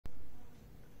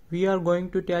We are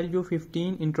going to tell you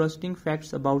 15 interesting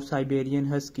facts about Siberian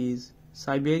Huskies.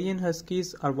 Siberian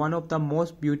Huskies are one of the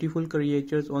most beautiful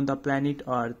creatures on the planet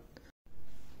Earth.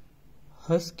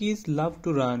 Huskies love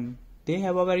to run. They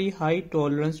have a very high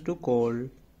tolerance to cold,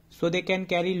 so they can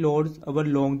carry loads over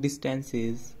long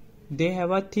distances. They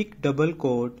have a thick double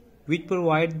coat, which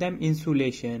provides them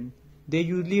insulation. They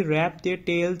usually wrap their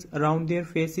tails around their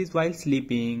faces while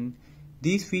sleeping.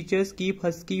 These features keep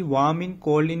Husky warm in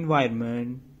cold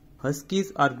environments.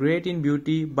 Huskies are great in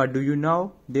beauty, but do you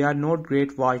know they are not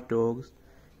great watchdogs?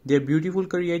 Their beautiful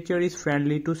creature is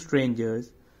friendly to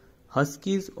strangers.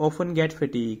 Huskies often get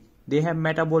fatigue. They have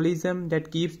metabolism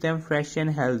that keeps them fresh and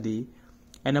healthy.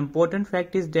 An important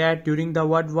fact is that during the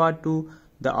World War II,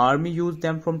 the army used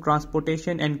them for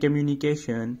transportation and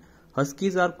communication.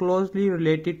 Huskies are closely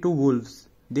related to wolves.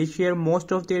 They share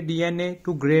most of their DNA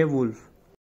to grey wolf.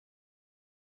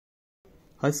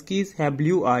 Huskies have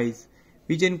blue eyes,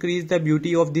 which increase the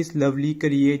beauty of this lovely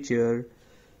creature.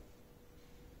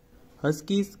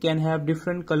 Huskies can have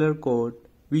different color coat.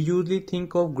 We usually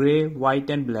think of grey, white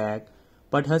and black,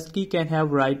 but Husky can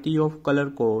have variety of color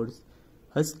codes.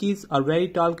 Huskies are very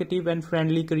talkative and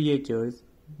friendly creatures.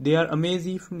 They are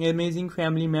amazing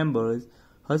family members.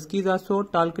 Huskies are so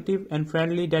talkative and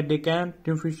friendly that they can't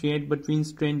differentiate between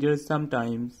strangers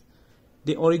sometimes.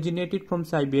 They originated from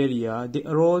Siberia. They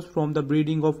arose from the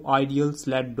breeding of ideal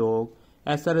sled dog.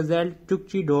 As a result,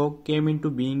 Chukchi dog came into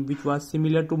being, which was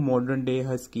similar to modern-day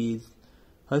Huskies.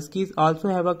 Huskies also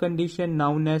have a condition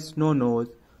known as snow nose.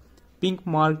 Pink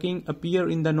markings appear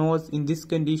in the nose in this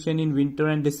condition in winter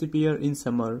and disappear in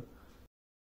summer.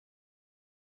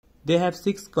 They have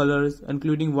 6 colors,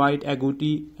 including white,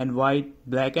 agouti and white,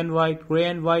 black and white, grey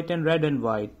and white, and red and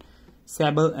white,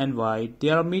 sable and white.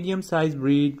 They are a medium-sized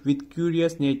breed with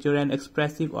curious nature and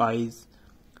expressive eyes.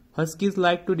 Huskies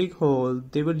like to dig holes.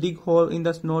 They will dig holes in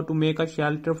the snow to make a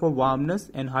shelter for warmness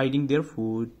and hiding their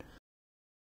food.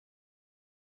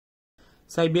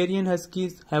 Siberian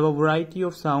Huskies have a variety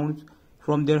of sounds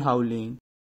from their howling.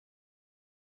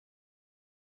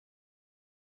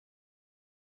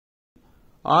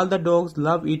 All the dogs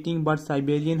love eating, but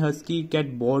Siberian Husky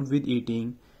get bored with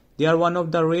eating. They are one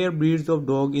of the rare breeds of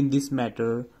dog in this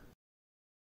matter.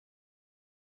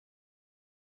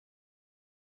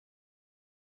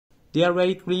 They are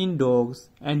very clean dogs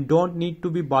and don't need to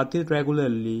be bathed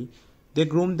regularly. They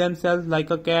groom themselves like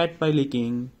a cat by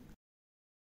licking.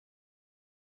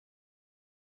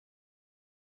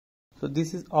 So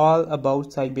this is all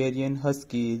about Siberian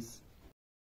Huskies.